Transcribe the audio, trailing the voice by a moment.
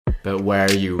But where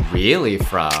are you really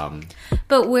from?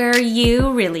 But where are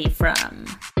you really from?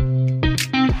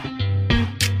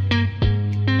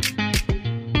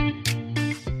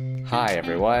 Hi,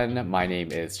 everyone. My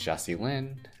name is Jesse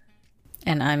Lynn.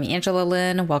 And I'm Angela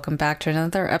Lynn. Welcome back to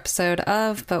another episode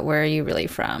of But Where Are You Really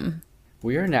From?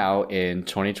 We are now in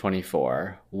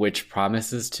 2024, which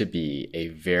promises to be a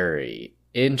very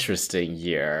interesting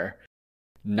year.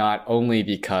 Not only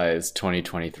because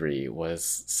 2023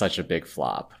 was such a big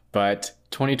flop, but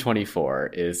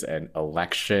 2024 is an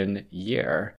election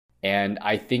year. And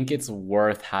I think it's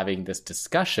worth having this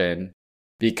discussion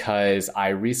because I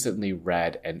recently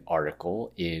read an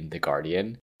article in The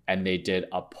Guardian, and they did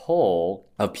a poll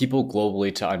of people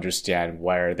globally to understand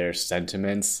where their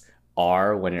sentiments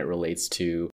are when it relates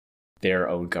to their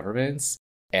own governments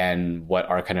and what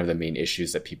are kind of the main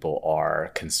issues that people are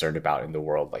concerned about in the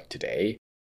world like today.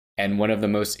 And one of the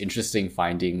most interesting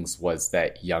findings was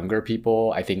that younger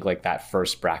people, I think like that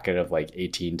first bracket of like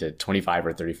 18 to 25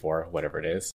 or 34, whatever it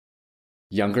is,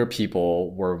 younger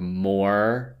people were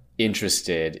more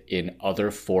interested in other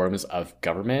forms of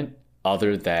government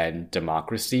other than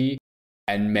democracy.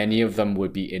 And many of them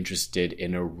would be interested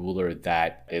in a ruler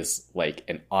that is like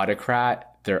an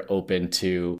autocrat. They're open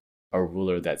to a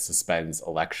ruler that suspends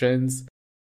elections.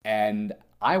 And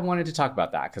I wanted to talk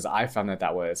about that because I found that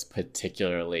that was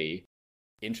particularly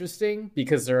interesting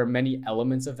because there are many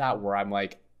elements of that where I'm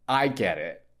like, I get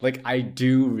it. Like, I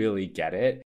do really get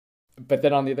it. But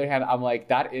then on the other hand, I'm like,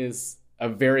 that is a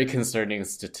very concerning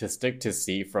statistic to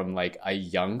see from like a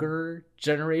younger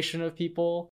generation of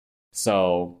people.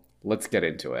 So let's get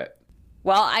into it.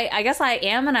 Well, I guess I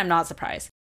am, and I'm not surprised,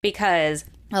 because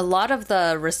a lot of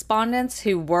the respondents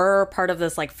who were part of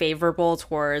this like favorable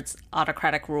towards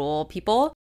autocratic rule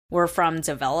people were from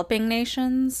developing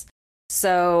nations.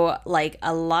 So like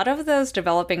a lot of those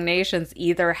developing nations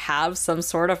either have some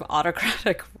sort of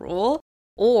autocratic rule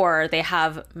or they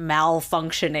have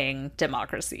malfunctioning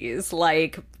democracies,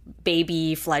 like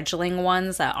baby fledgling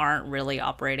ones that aren't really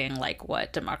operating like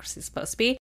what democracy is supposed to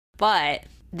be. But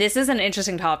this is an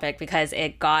interesting topic because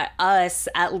it got us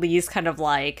at least kind of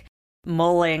like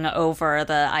mulling over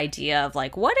the idea of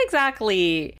like, what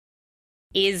exactly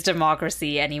is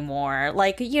democracy anymore?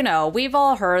 Like, you know, we've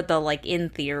all heard the like in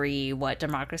theory what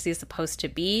democracy is supposed to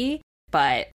be,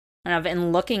 but kind of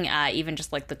in looking at even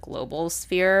just like the global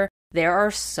sphere, there are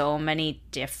so many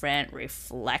different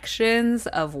reflections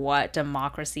of what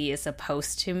democracy is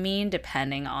supposed to mean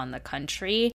depending on the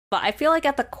country. But I feel like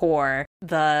at the core,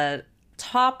 the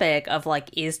topic of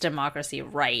like, is democracy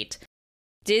right,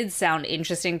 did sound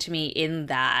interesting to me in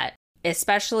that,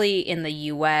 especially in the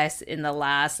US in the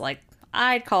last, like,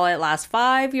 I'd call it last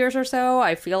 5 years or so,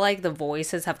 I feel like the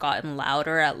voices have gotten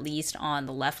louder, at least on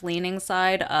the left-leaning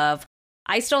side of,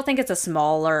 I still think it's a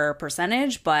smaller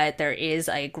percentage, but there is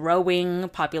a growing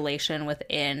population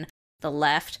within the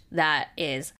left that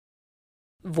is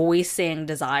voicing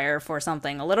desire for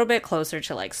something a little bit closer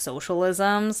to like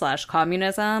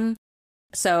socialism/communism.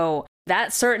 So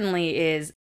that certainly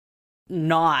is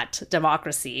not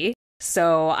democracy.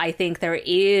 So I think there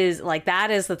is like,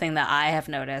 that is the thing that I have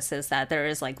noticed, is that there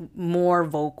is like more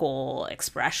vocal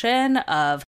expression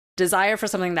of desire for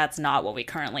something that's not what we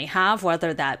currently have,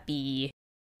 whether that be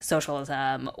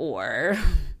socialism or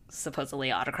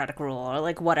supposedly autocratic rule or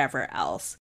like whatever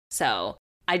else. So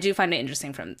I do find it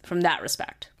interesting from that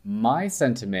respect. My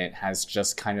sentiment has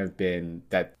just kind of been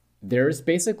that there's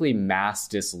basically mass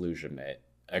disillusionment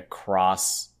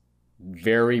across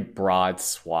very broad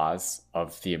swaths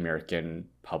of the American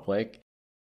public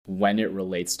when it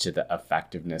relates to the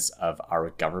effectiveness of our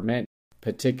government,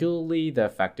 particularly the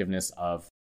effectiveness of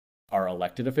our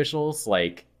elected officials,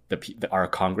 like our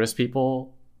Congress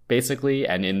people, basically,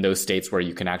 and in those states where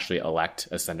you can actually elect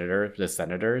a senator, the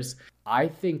senators. I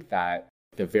think that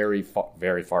the very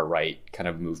far right kind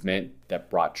of movement that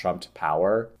brought Trump to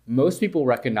power, most people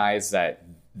recognize that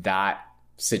that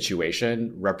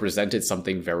situation represented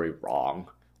something very wrong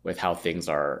with how things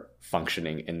are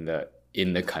functioning in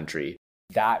the country.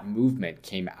 That movement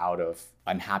came out of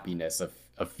unhappiness, of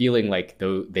feeling like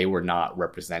they were not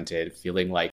represented, feeling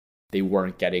like they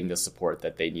weren't getting the support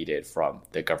that they needed from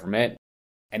the government.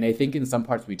 And I think in some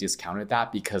parts we discounted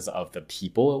that because of the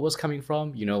people it was coming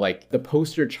from. You know, like the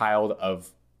poster child of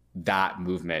that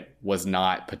movement was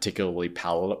not particularly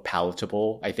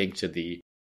palatable, I think, to the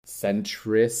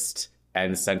centrist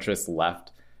and centrist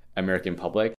left American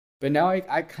public. But now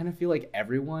I kind of feel like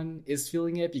everyone is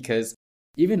feeling it, because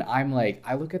even I'm like,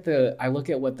 I look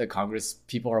at what the Congress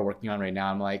people are working on right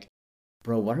now. I'm like,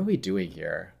 bro, what are we doing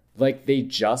here? Like, they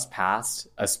just passed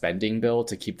a spending bill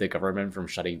to keep the government from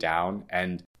shutting down,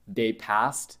 and they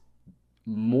passed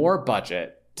more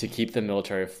budget to keep the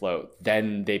military afloat,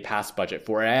 then they pass budget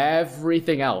for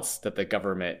everything else that the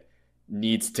government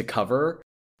needs to cover,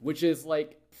 which is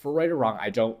like, for right or wrong, I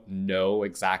don't know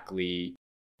exactly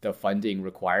the funding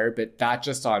required, but that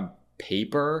just on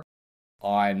paper,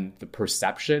 on the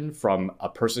perception from a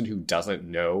person who doesn't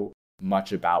know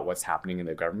much about what's happening in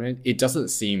the government, it doesn't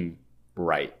seem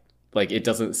right. Like, it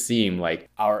doesn't seem like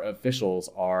our officials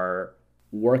are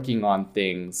working on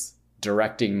things,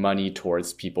 directing money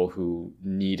towards people who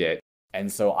need it.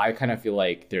 And so I kind of feel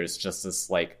like there's just this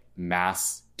like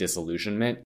mass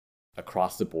disillusionment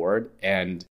across the board.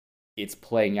 And it's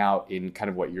playing out in kind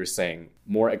of what you're saying,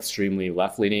 more extremely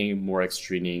left-leaning, more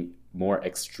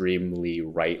extremely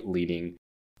right-leaning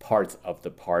parts of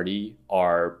the party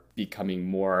are becoming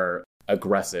more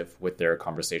aggressive with their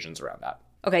conversations around that.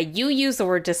 Okay, you used the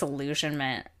word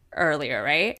disillusionment earlier,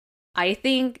 right? I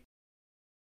think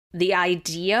the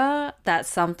idea that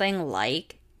something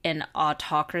like an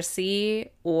autocracy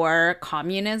or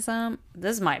communism,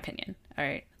 this is my opinion, all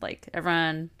right? Like,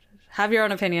 everyone have your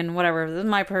own opinion, whatever. This is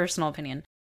my personal opinion.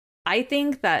 I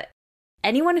think that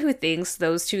anyone who thinks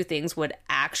those two things would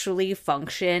actually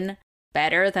function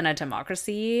better than a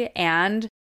democracy and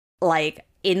like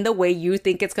in the way you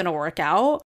think it's going to work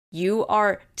out, you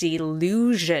are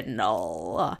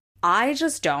delusional. I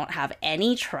just don't have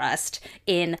any trust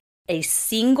in a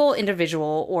single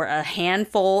individual or a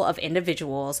handful of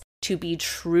individuals to be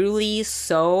truly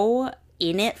so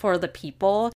in it for the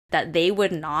people that they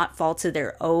would not fall to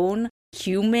their own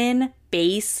human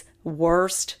base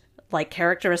worst like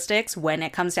characteristics when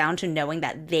it comes down to knowing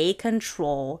that they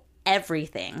control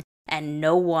everything and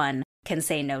no one can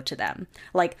say no to them.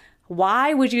 Like,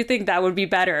 why would you think that would be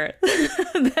better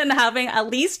than having at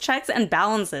least checks and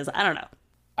balances? I don't know.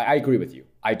 I agree with you.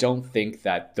 I don't think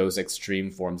that those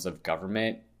extreme forms of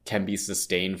government can be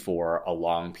sustained for a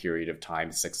long period of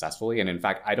time successfully. And in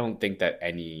fact, I don't think that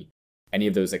any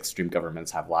of those extreme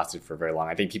governments have lasted for very long.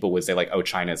 I think people would say like, oh,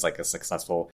 China is like a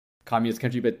successful communist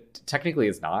country, but technically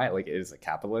it's not. Like, it is a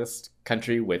capitalist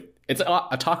country it's an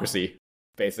autocracy,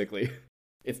 basically.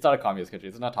 It's not a communist country,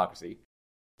 it's an autocracy.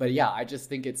 But yeah, I just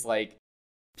think it's like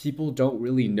people don't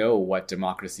really know what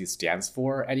democracy stands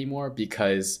for anymore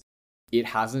because it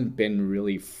hasn't been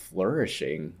really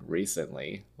flourishing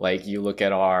recently. Like, you look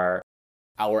at our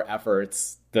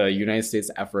efforts, the United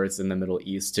States efforts in the Middle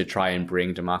East to try and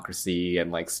bring democracy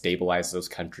and like stabilize those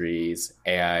countries,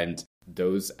 and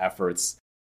those efforts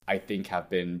I think have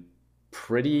been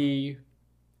pretty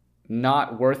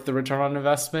not worth the return on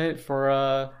investment for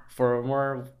a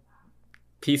more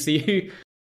PC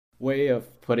way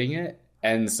of putting it.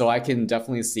 And so I can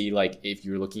definitely see, like, if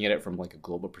you're looking at it from like a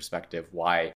global perspective,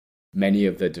 why many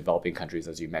of the developing countries,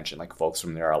 as you mentioned, like folks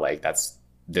from there are like,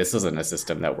 this isn't a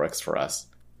system that works for us.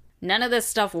 None of this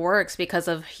stuff works because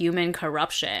of human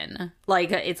corruption.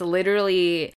 Like, it's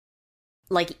literally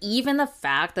like, even the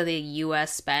fact that the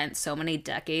US spent so many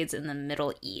decades in the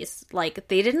Middle East, like,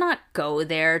 they did not go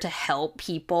there to help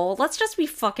people. Let's just be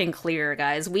fucking clear,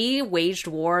 guys. We waged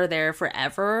war there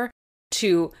forever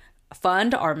to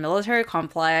fund our military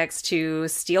complex, to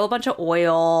steal a bunch of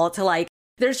oil, to like,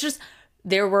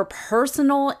 there were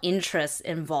personal interests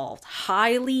involved,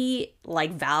 highly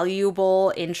like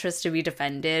valuable interests to be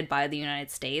defended by the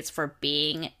United States for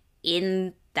being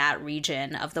in that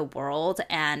region of the world.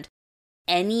 And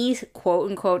any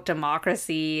quote unquote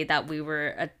democracy that we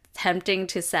were attempting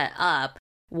to set up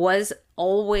was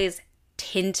always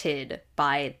tinted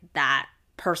by that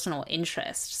personal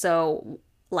interest. So,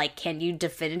 like, can you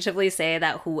definitively say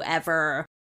that whoever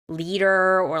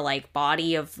leader or like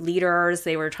body of leaders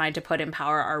they were trying to put in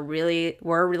power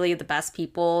were really the best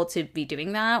people to be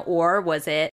doing that? Or was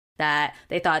it that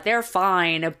they thought they're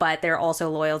fine, but they're also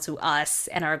loyal to us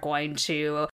and are going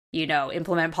to, you know,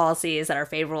 implement policies that are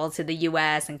favorable to the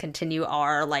US and continue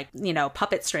our, like, you know,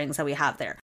 puppet strings that we have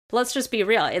there? Let's just be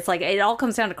real. It's like, it all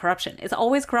comes down to corruption. It's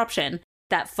always corruption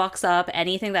that fucks up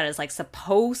anything that is like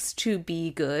supposed to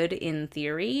be good in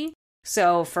theory.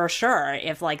 So for sure,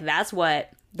 if like that's what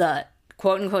the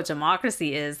quote unquote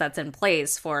democracy is that's in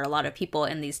place for a lot of people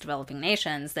in these developing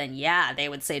nations, then yeah, they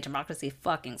would say democracy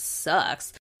fucking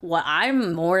sucks. What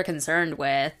I'm more concerned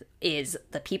with is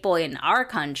the people in our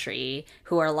country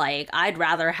who are like, I'd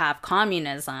rather have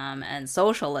communism and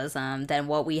socialism than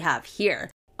what we have here.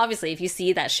 Obviously, if you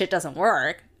see that shit doesn't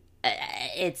work,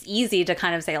 it's easy to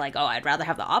kind of say like, oh, I'd rather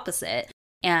have the opposite.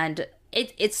 And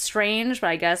it's strange,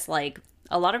 but I guess like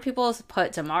a lot of people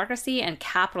put democracy and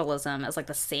capitalism as like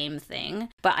the same thing.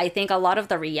 But I think a lot of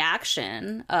the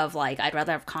reaction of like, I'd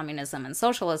rather have communism and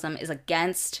socialism is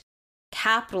against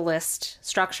capitalist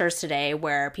structures today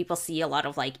where people see a lot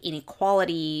of like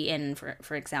inequality in,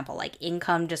 for example, like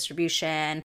income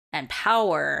distribution and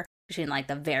power between like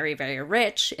the very, very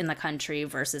rich in the country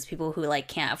versus people who like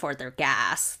can't afford their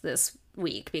gas this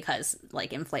week because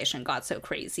like inflation got so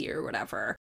crazy or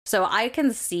whatever. So I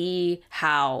can see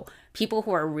how people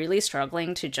who are really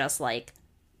struggling to just like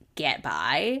get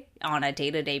by on a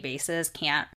day-to-day basis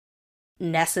can't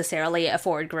necessarily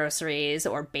afford groceries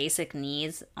or basic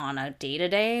needs on a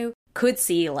day-to-day could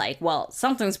see like, well,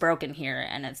 something's broken here,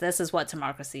 and if this is what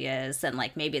democracy is, then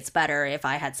like maybe it's better if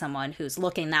I had someone who's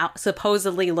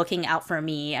supposedly looking out for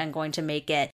me and going to make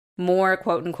it more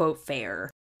quote unquote fair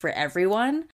for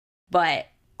everyone. But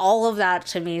all of that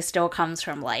to me still comes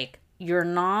from like, you're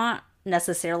not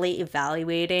necessarily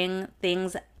evaluating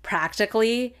things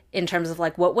practically in terms of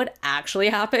like what would actually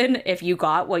happen if you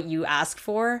got what you asked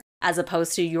for, as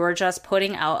opposed to you're just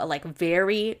putting out a like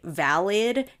very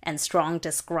valid and strong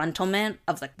disgruntlement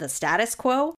of like the status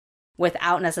quo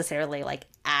without necessarily like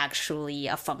actually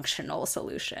a functional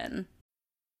solution.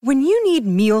 When you need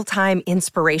mealtime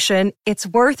inspiration, it's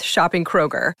worth shopping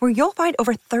Kroger, where you'll find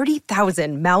over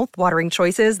 30,000 mouth-watering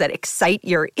choices that excite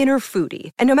your inner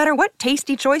foodie. And no matter what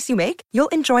tasty choice you make, you'll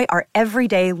enjoy our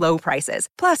everyday low prices,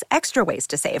 plus extra ways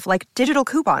to save, like digital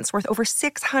coupons worth over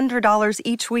 $600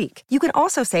 each week. You can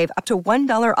also save up to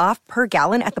 $1 off per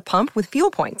gallon at the pump with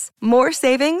fuel points. More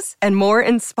savings and more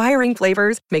inspiring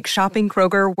flavors make shopping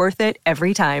Kroger worth it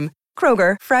every time.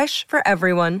 Kroger, fresh for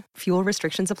everyone. Fuel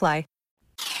restrictions apply.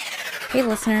 Hey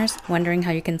listeners, wondering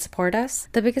how you can support us?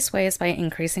 The biggest way is by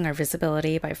increasing our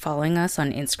visibility by following us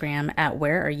on Instagram at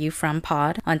Where Are You From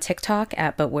Pod, on TikTok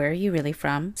at But Where Are You Really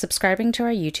From, subscribing to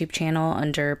our YouTube channel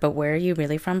under But Where Are You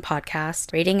Really From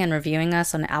Podcast, rating and reviewing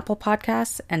us on Apple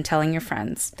Podcasts, and telling your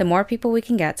friends. The more people we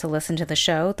can get to listen to the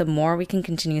show, the more we can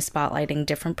continue spotlighting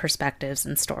different perspectives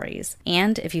and stories.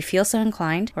 And if you feel so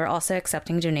inclined, we're also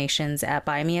accepting donations at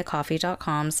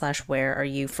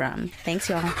buymeacoffee.com/whereareyouFrom. Thanks,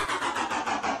 y'all.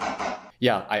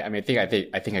 Yeah, I mean, I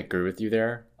think I agree with you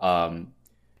there. And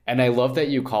I love that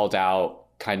you called out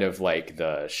kind of like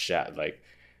the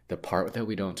part that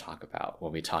we don't talk about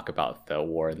when we talk about the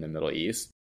war in the Middle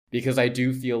East, because I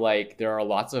do feel like there are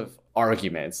lots of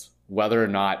arguments whether or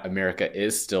not America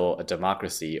is still a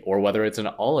democracy or whether it's an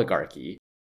oligarchy.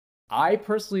 I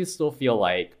personally still feel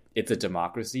like it's a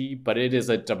democracy, but it is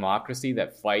a democracy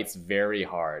that fights very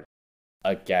hard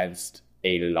against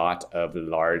a lot of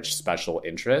large special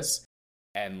interests.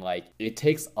 And like, it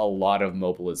takes a lot of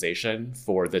mobilization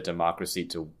for the democracy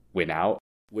to win out,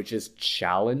 which is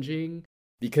challenging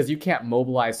because you can't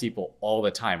mobilize people all the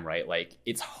time, right? Like,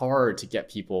 it's hard to get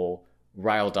people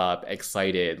riled up,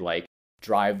 excited, like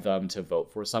drive them to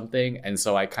vote for something. And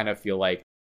so I kind of feel like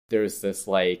there's this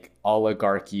like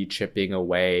oligarchy chipping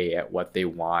away at what they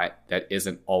want that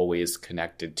isn't always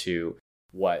connected to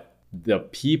what the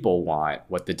people want,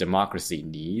 what the democracy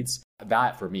needs.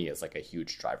 That for me is like a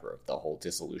huge driver of the whole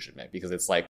disillusionment, because it's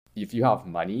like, if you have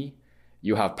money,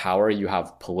 you have power, you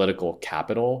have political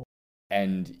capital,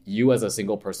 and you as a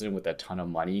single person with a ton of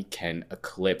money can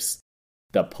eclipse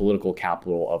the political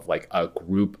capital of like a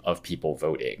group of people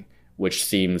voting, which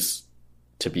seems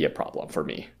to be a problem for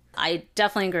me. I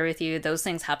definitely agree with you. Those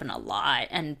things happen a lot.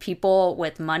 And people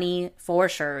with money, for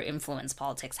sure, influence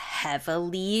politics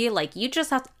heavily. Like, you just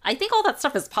have to, I think all that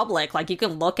stuff is public. Like, you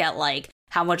can look at, like,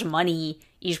 how much money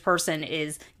each person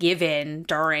is given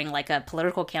during, like, a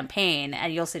political campaign.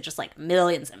 And you'll see just, like,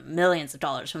 millions and millions of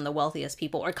dollars from the wealthiest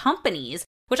people or companies.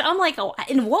 Which I'm like, oh,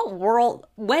 in what world,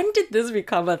 when did this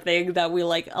become a thing that we,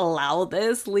 like, allow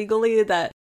this legally,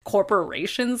 that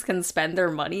corporations can spend their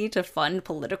money to fund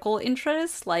political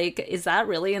interests? Like, is that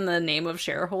really in the name of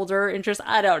shareholder interest?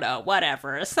 I don't know,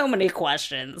 whatever. So many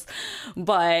questions.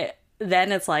 But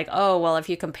then it's like, oh, well, if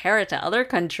you compare it to other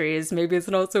countries, maybe it's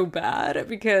not so bad,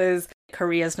 because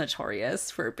Korea's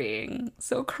notorious for being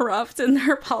so corrupt in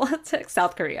their politics.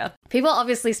 South Korea. People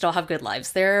obviously still have good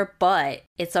lives there, but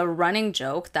it's a running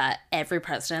joke that every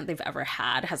president they've ever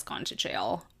had has gone to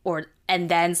jail. And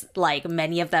then, like,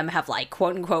 many of them have, like,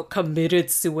 quote unquote,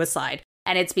 committed suicide.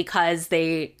 And it's because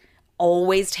they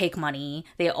always take money.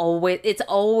 It's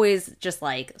always just,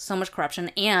 like, so much corruption.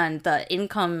 And the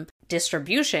income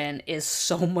distribution is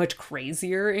so much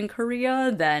crazier in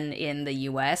Korea than in the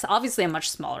US. Obviously a much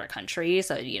smaller country,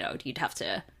 so, you know, you'd have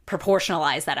to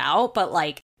proportionalize that out. But,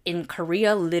 like, in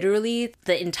Korea, literally,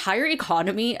 the entire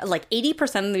economy, like,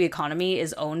 80% of the economy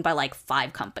is owned by, like,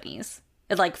 5 companies.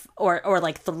 Like, or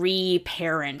like 3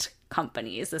 parent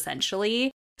companies,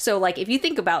 essentially. So, like, if you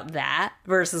think about that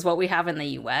versus what we have in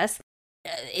the US,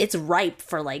 it's ripe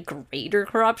for, like, greater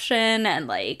corruption and,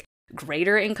 like,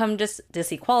 greater income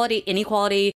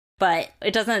inequality, but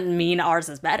it doesn't mean ours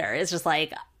is better. It's just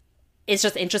like, it's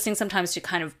just interesting sometimes to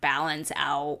kind of balance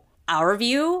out our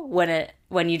view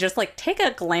when you just like take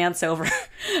a glance over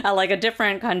at like a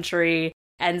different country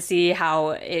and see how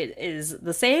it is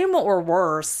the same or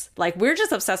worse. Like, we're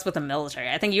just obsessed with the military.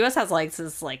 I think US has like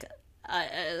this like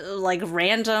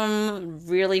random,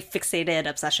 really fixated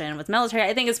obsession with military.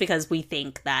 I think it's because we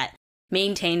think that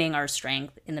maintaining our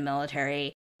strength in the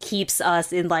military keeps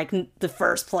us in like the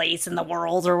first place in the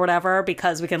world or whatever,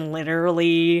 because we can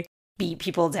literally beat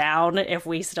people down if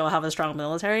we still have a strong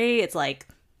military. It's like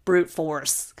brute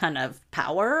force kind of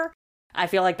power. I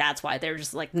feel like that's why they're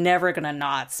just like never gonna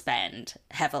not spend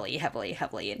heavily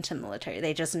into military.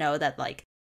 They just know that like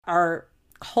our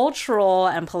cultural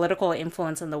and political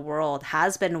influence in the world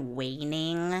has been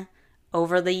waning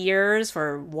over the years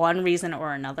for one reason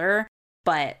or another,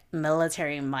 but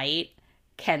military might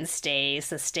can stay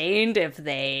sustained if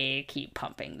they keep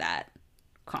pumping that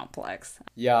complex.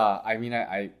 Yeah, I mean,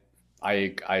 I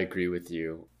agree with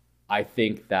you. I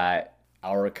think that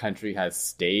our country has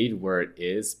stayed where it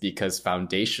is because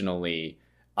foundationally,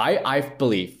 I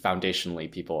believe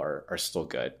foundationally people are still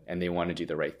good and they want to do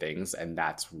the right things, and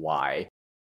that's why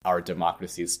our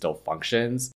democracy still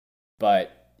functions.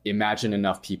 But imagine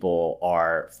enough people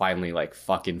are finally like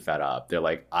fucking fed up. They're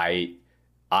like, I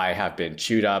have been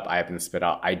chewed up, I have been spit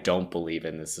out, I don't believe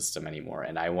in this system anymore,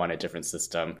 and I want a different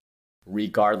system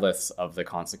regardless of the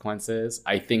consequences.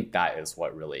 I think that is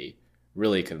what really,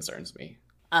 really concerns me.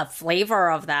 A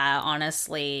flavor of that,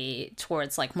 honestly,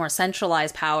 towards like more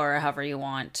centralized power, however you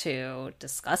want to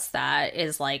discuss that,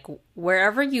 is like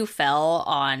wherever you fell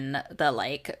on the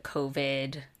like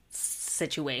COVID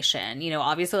situation. You know,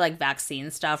 obviously like vaccine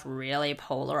stuff really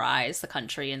polarized the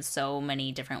country in so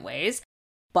many different ways.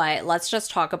 But let's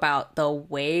just talk about the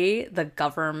way the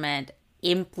government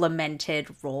implemented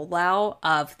rollout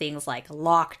of things like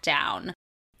lockdown,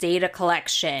 data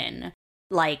collection,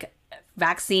 like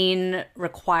vaccine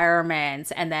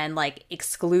requirements, and then like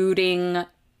excluding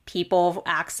people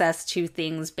access to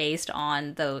things based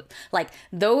on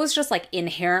those just like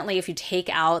inherently, if you take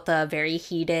out the very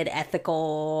heated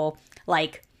ethical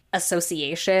like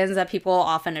associations that people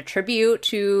often attribute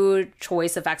to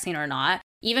choice of vaccine or not,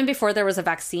 even before there was a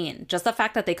vaccine, just the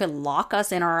fact that they could lock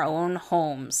us in our own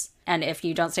homes, and if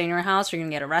you don't stay in your house, you're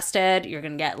gonna get arrested, you're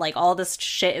gonna get like all this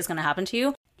shit is gonna happen to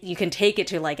you. You can take it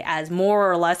to like as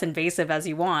more or less invasive as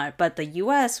you want, but the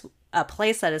US, a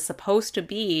place that is supposed to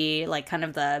be like kind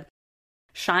of the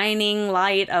shining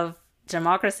light of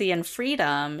democracy and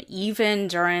freedom, even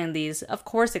during these, of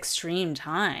course, extreme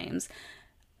times,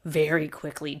 very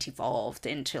quickly devolved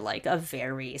into like a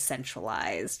very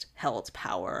centralized, held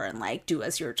power and like do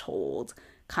as you're told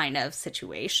kind of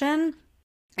situation.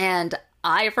 And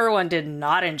I, for one, did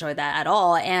not enjoy that at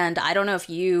all. And I don't know if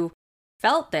you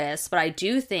felt this, but I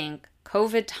do think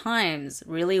COVID times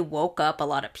really woke up a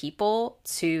lot of people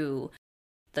to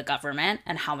the government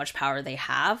and how much power they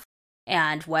have,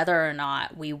 and whether or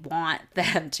not we want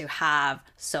them to have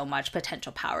so much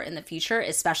potential power in the future,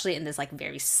 especially in this like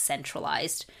very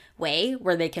centralized way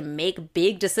where they can make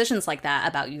big decisions like that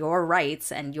about your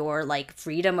rights and your like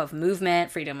freedom of movement,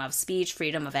 freedom of speech,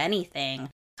 freedom of anything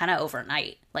kind of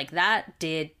overnight. Like that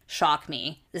did shock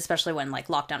me, especially when like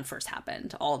lockdown first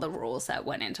happened, all the rules that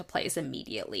went into place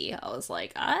immediately. I was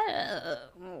like,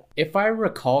 If I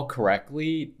recall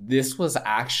correctly, this was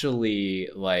actually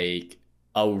like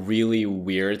a really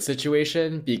weird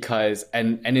situation because,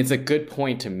 and it's a good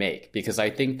point to make, because I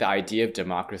think the idea of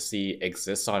democracy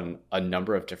exists on a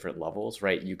number of different levels,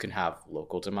 right? You can have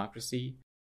local democracy,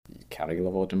 county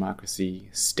level democracy,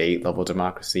 state level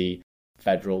democracy,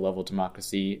 federal level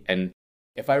democracy. And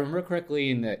if I remember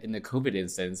correctly, in the COVID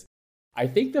instance, I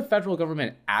think the federal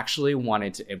government actually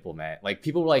wanted to implement, like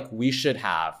people were like, we should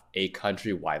have a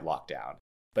countrywide lockdown,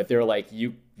 but they're like,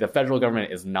 the federal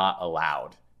government is not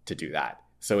allowed to do that.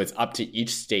 So it's up to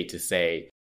each state to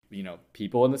say, you know,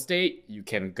 people in the state, you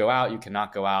can go out, you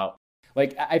cannot go out.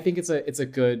 Like, I think it's a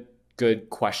good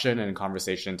question and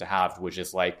conversation to have, which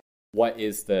is like, what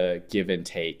is the give and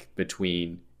take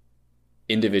between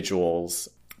individuals'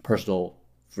 personal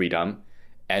freedom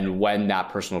and when that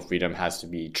personal freedom has to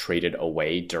be traded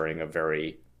away during a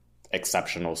very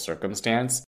exceptional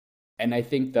circumstance? And I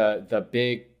think the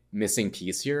big missing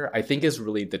piece here, I think, is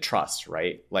really the trust,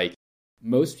 right? Like,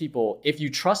 most people, if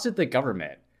you trusted the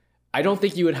government, I don't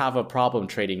think you would have a problem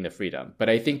trading the freedom. But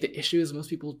I think the issue is most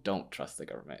people don't trust the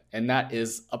government. And that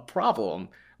is a problem.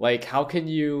 Like, if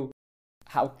you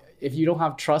don't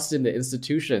have trust in the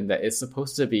institution that is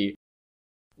supposed to be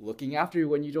looking after you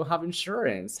when you don't have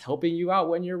insurance, helping you out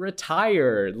when you're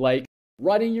retired, like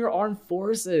running your armed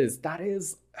forces.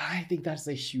 I think that's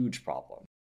a huge problem.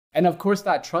 And of course,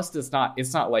 that trust it's not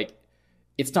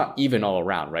even all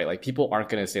around, right? Like, people aren't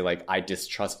going to say, like, I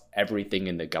distrust everything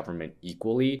in the government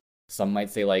equally. Some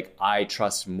might say, like, I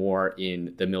trust more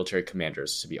in the military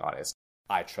commanders, to be honest.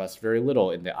 I trust very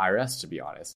little in the IRS, to be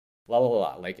honest. Blah, blah,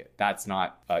 blah. Like, that's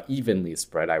not evenly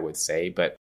spread, I would say.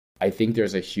 But I think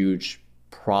there's a huge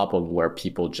problem where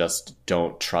people just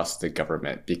don't trust the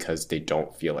government because they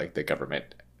don't feel like the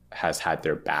government has had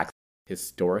their back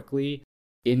historically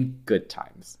in good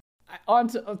times.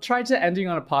 I'll try to ending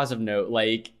on a positive note.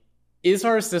 Like, is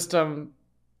our system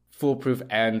foolproof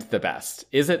and the best?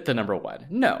 Is it the number one?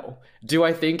 No. Do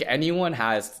I think anyone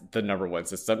has the number one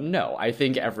system? No. I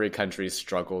think every country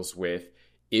struggles with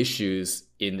issues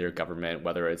in their government,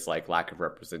 whether it's like lack of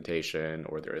representation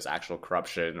or there is actual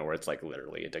corruption or it's like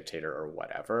literally a dictator or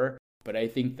whatever. But I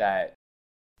think that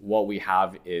what we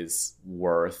have is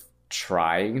worth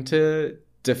trying to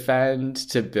defend,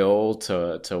 to build,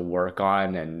 to work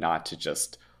on, and not to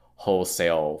just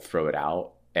wholesale throw it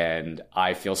out. And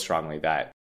I feel strongly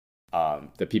that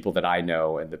the people that I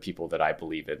know and the people that I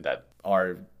believe in that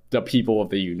are the people of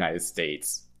the United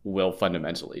States will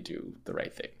fundamentally do the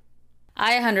right thing.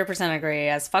 I 100% agree.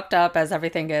 As fucked up as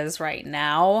everything is right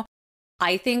now,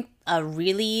 I think a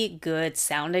really good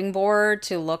sounding board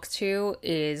to look to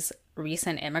is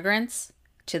recent immigrants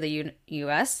to the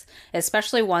US,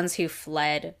 especially ones who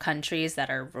fled countries that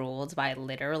are ruled by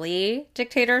literally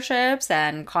dictatorships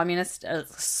and communist,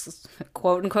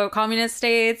 quote unquote, communist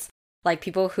states, like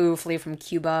people who flee from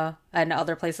Cuba and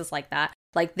other places like that.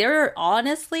 Like, they're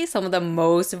honestly some of the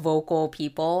most vocal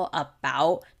people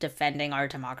about defending our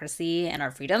democracy and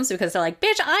our freedoms, because they're like,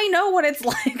 bitch, I know what it's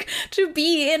like to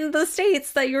be in the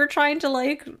states that you're trying to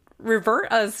like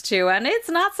revert us to, and it's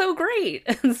not so great.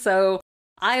 And so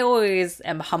I always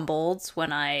am humbled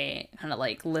when I kind of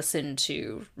like listen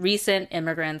to recent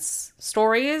immigrants'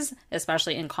 stories,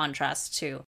 especially in contrast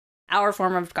to our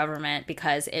form of government,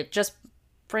 because it just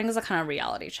brings a kind of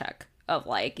reality check of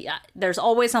like, yeah, there's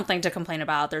always something to complain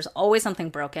about. There's always something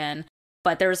broken,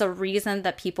 but there's a reason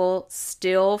that people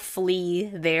still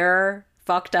flee their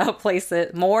fucked up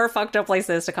places, more fucked up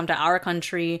places, to come to our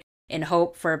country in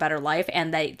hope for a better life.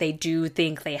 And they do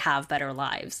think they have better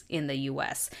lives in the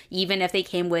US, even if they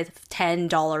came with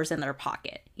 $10 in their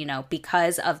pocket, you know,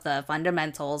 because of the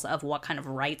fundamentals of what kind of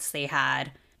rights they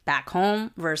had back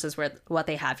home versus what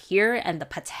they have here, and the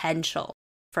potential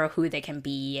for who they can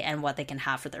be and what they can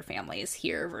have for their families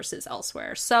here versus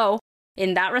elsewhere. So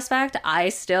in that respect, I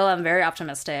still am very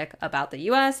optimistic about the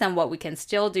US and what we can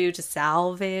still do to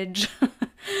salvage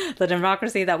the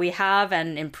democracy that we have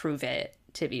and improve it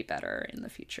to be better in the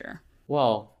future.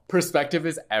 Well, perspective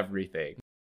is everything.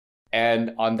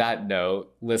 And on that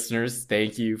note, listeners,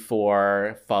 thank you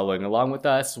for following along with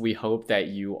us. We hope that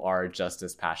you are just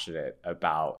as passionate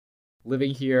about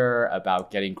living here, about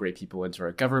getting great people into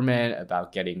our government,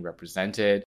 about getting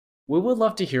represented. We would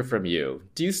love to hear from you.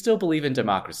 Do you still believe in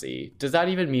democracy? Does that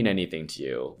even mean anything to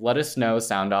you? Let us know,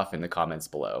 sound off in the comments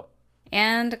below.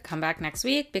 And come back next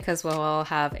week because we'll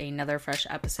have another fresh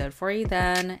episode for you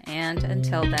then. And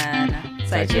until then,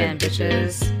 再见,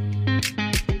 bitches.